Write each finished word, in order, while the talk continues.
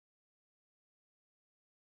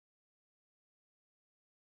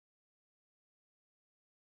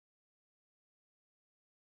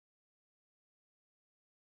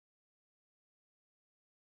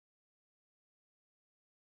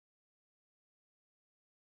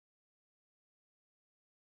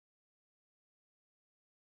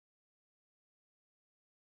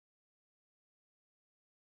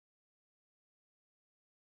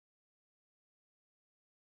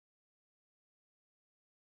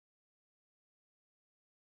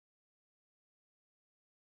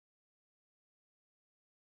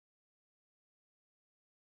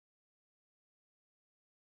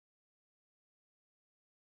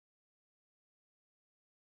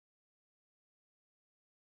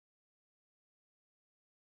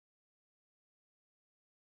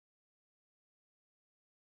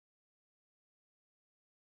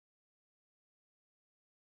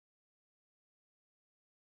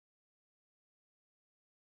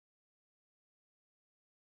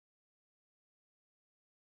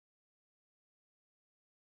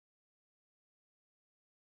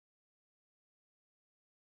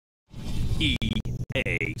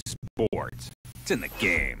EA Sports. It's in the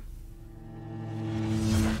game.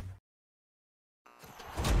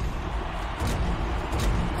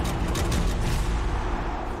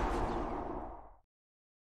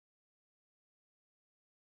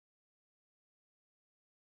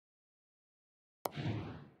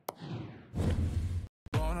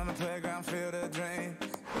 Born on the playground, field of dreams.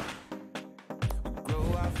 Grow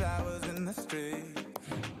our flowers in the street.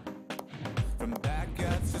 From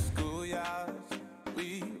backyards to schoolyards,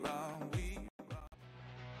 we run, we run.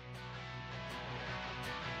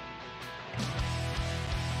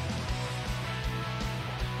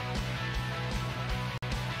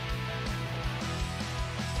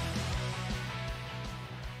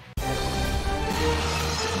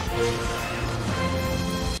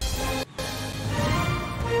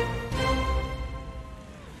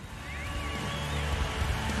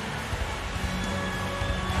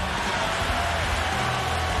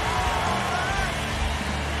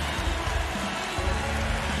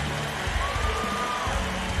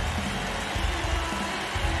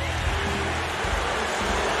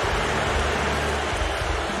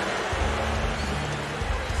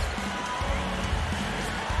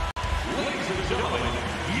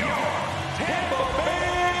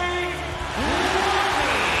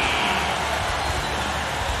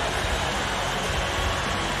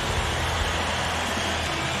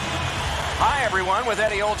 Hi, everyone, with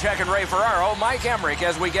Eddie Olczyk and Ray Ferraro, Mike Emmerich,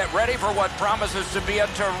 as we get ready for what promises to be a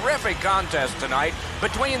terrific contest tonight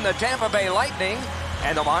between the Tampa Bay Lightning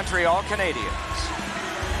and the Montreal Canadiens.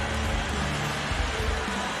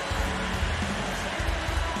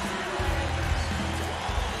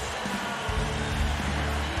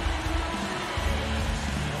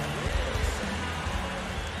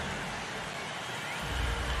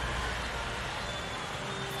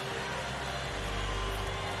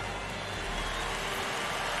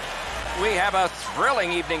 We have a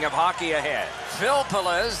thrilling evening of hockey ahead. Phil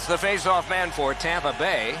Pelez, the face-off man for Tampa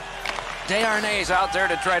Bay. Desharnais out there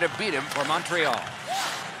to try to beat him for Montreal.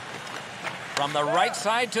 From the right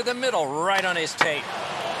side to the middle, right on his tape.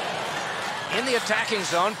 In the attacking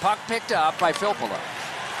zone, puck picked up by Phil Pelez.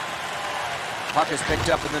 Puck is picked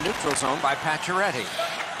up in the neutral zone by Pacioretty.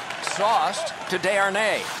 Sauced to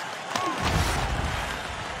Desharnais.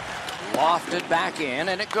 Lofted back in,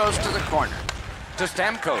 and it goes to the corner. To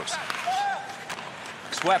Stamkos.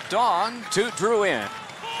 Swept on to Drouin.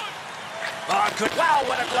 Wow,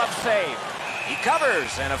 what a glove save. He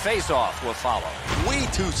covers, and a face-off will follow. Way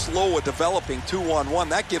too slow at developing 2-on-1.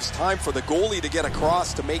 That gives time for the goalie to get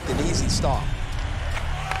across to make an easy stop.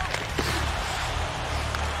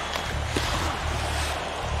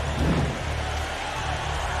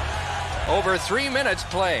 Over 3 minutes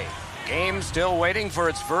played. Game still waiting for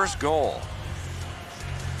its first goal.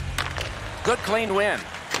 Good clean win.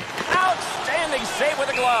 Outstanding save with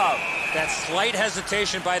a glove. That slight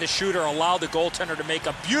hesitation by the shooter allowed the goaltender to make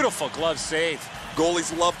a beautiful glove save.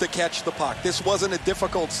 Goalies love to catch the puck. This wasn't a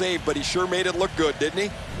difficult save, but he sure made it look good, didn't he?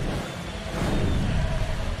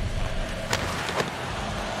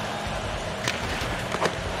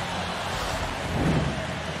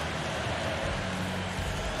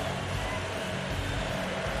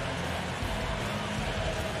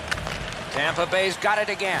 Tampa Bay's got it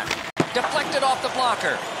again. Deflected off the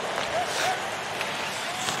blocker.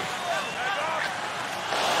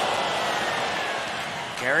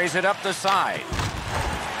 Carries it up the side.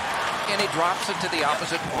 And he drops it to the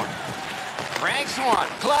opposite corner. Ranks one.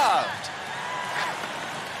 Gloved.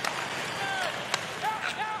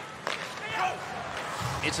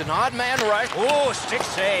 It's an odd man rush. Oh, stick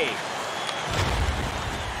save.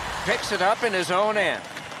 Picks it up in his own end.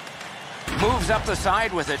 Moves up the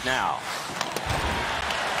side with it now.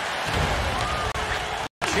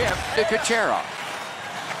 Chip to Kucherov.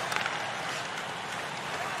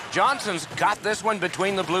 Johnson's got this one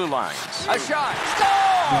between the blue lines. A shot. Score!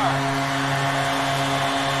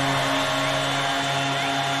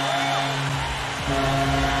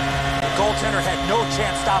 The goaltender had no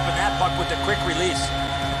chance stopping that puck with the quick release.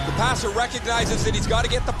 The passer recognizes that he's got to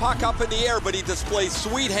get the puck up in the air, but he displays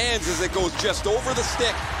sweet hands as it goes just over the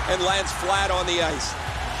stick and lands flat on the ice.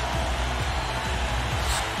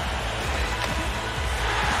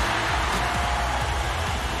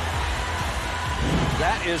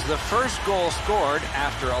 That is the first goal scored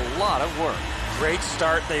after a lot of work. Great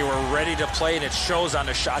start. They were ready to play, and it shows on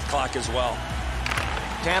the shot clock as well.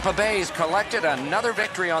 Tampa Bay's collected another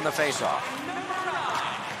victory on the faceoff.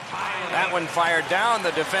 That one fired down. The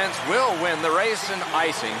defense will win the race, and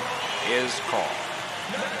icing is called.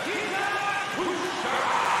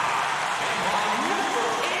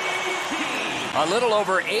 A little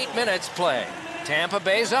over 8 minutes play. Tampa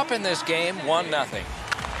Bay's up in this game, 1-0.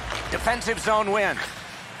 Defensive zone win.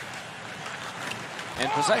 And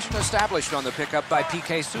possession established on the pickup by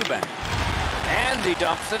PK Subban. And he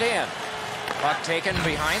dumps it in. Puck taken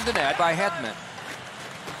behind the net by Hedman.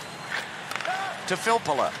 To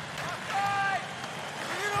Filppula.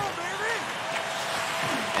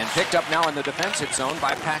 And picked up now in the defensive zone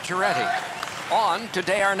by Pacioretty. On to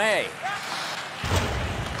Desharnais.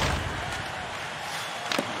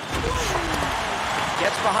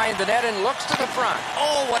 Gets behind the net and looks to the front.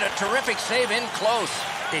 Oh, what a terrific save in close.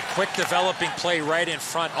 A quick developing play right in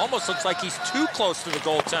front. Almost looks like he's too close to the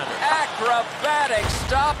goaltender. Acrobatic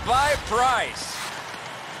stop by Price.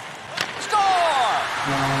 Score!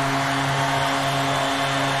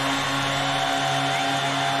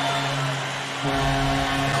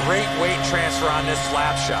 Great weight transfer on this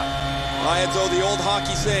slap shot. Edzo, the old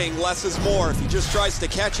hockey saying, less is more. If he just tries to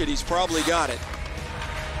catch it, he's probably got it.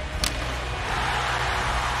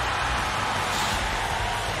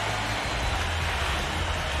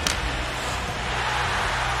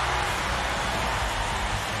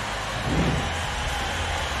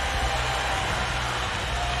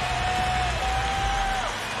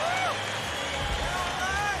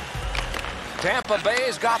 Tampa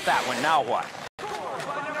Bay's got that one. Now what?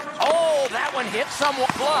 Oh, that one hit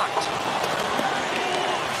somewhat blocked.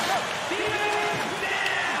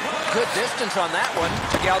 Good distance on that one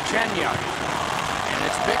to Galchenyuk. And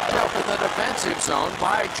it's picked up in the defensive zone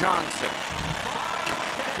by Johnson.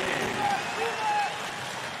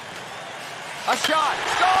 A shot.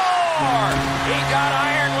 Score! He got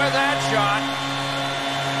iron with that shot.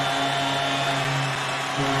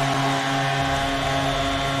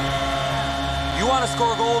 You want to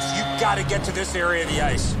score goals, you got to get to this area of the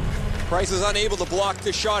ice. Price is unable to block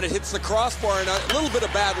the shot. It hits the crossbar, and a little bit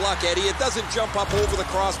of bad luck, Eddie. It doesn't jump up over the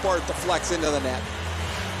crossbar. It deflects into the net.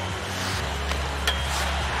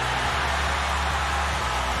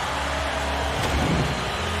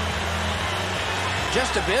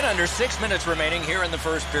 Just a bit under 6 minutes remaining here in the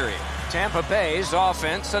first period. Tampa Bay's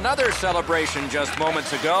offense, another celebration just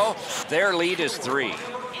moments ago. Their lead is 3.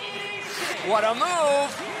 What a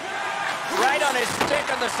move! Right on his stick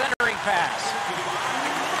on the centering pass.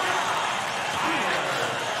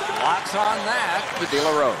 Lots on that to De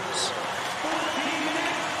La Rose.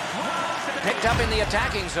 Picked up in the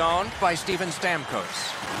attacking zone by Steven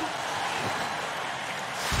Stamkos.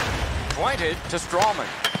 Pointed to Strawman.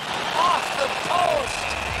 Off the post!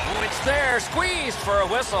 Oh, it's there, squeezed for a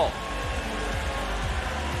whistle.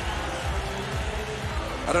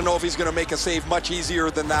 I don't know if he's going to make a save much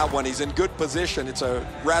easier than that one. He's in good position. It's a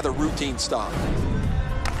rather routine stop.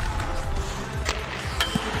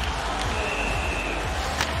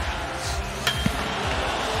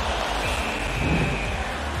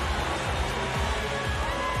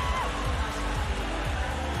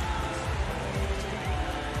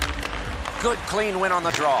 Good clean win on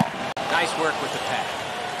the draw. Nice work with the pad.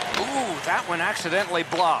 Ooh, that one accidentally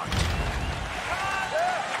blocked.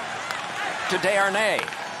 To Desharnais.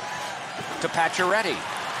 To Pacioretty.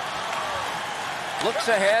 Looks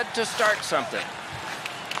ahead to start something.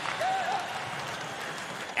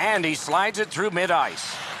 And he slides it through mid-ice.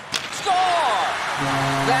 Score!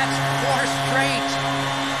 That's 4 straight.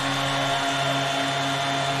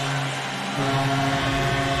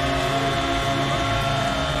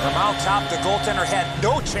 From out top, the goaltender had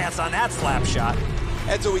no chance on that slap shot.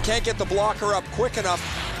 Edzo, he can't get the blocker up quick enough.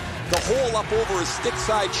 The hole up over his stick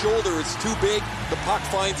side shoulder is too big. The puck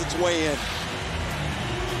finds its way in.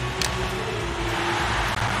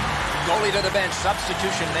 Goalie to the bench,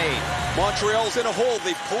 substitution made. Montreal's in a hole.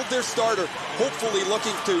 They've pulled their starter, hopefully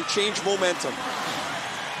looking to change momentum.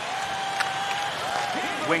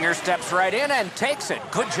 Winger steps right in and takes it.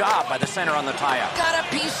 Good job by the center on the tie-up. Got a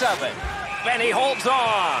piece of it. And he holds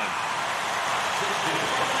on.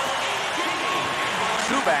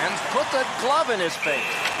 Subban's put the glove in his face.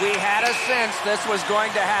 We had a sense this was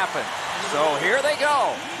going to happen. So here they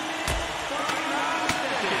go.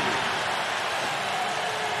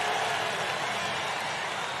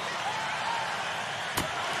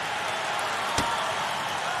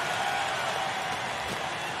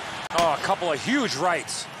 Oh, a couple of huge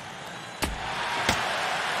rights.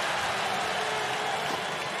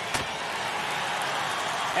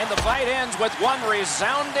 And the fight ends with one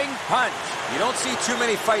resounding punch. You don't see too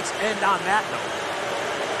many fights end on that note.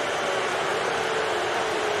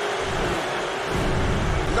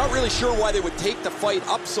 I'm not really sure why they would take the fight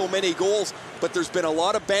up so many goals, but there's been a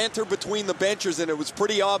lot of banter between the benchers, and it was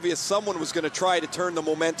pretty obvious someone was going to try to turn the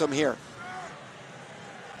momentum here.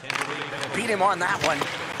 Beat him on that one.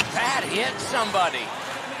 That hit somebody.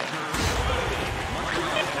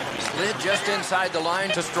 Slid just inside the line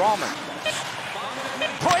to Strawman.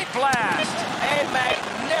 Point blast! A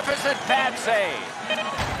magnificent pad save.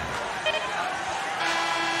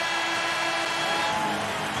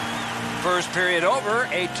 First period over,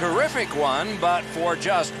 a terrific one, but for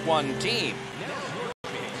just one team.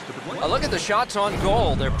 Look at the shots on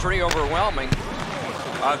goal. They're pretty overwhelming.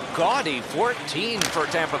 A gaudy 14 for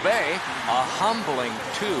Tampa Bay, a humbling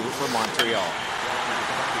 2 for Montreal.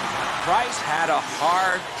 Price had a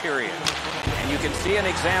hard period, and you can see an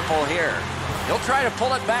example here. He'll try to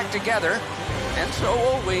pull it back together, and so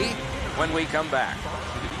will we when we come back.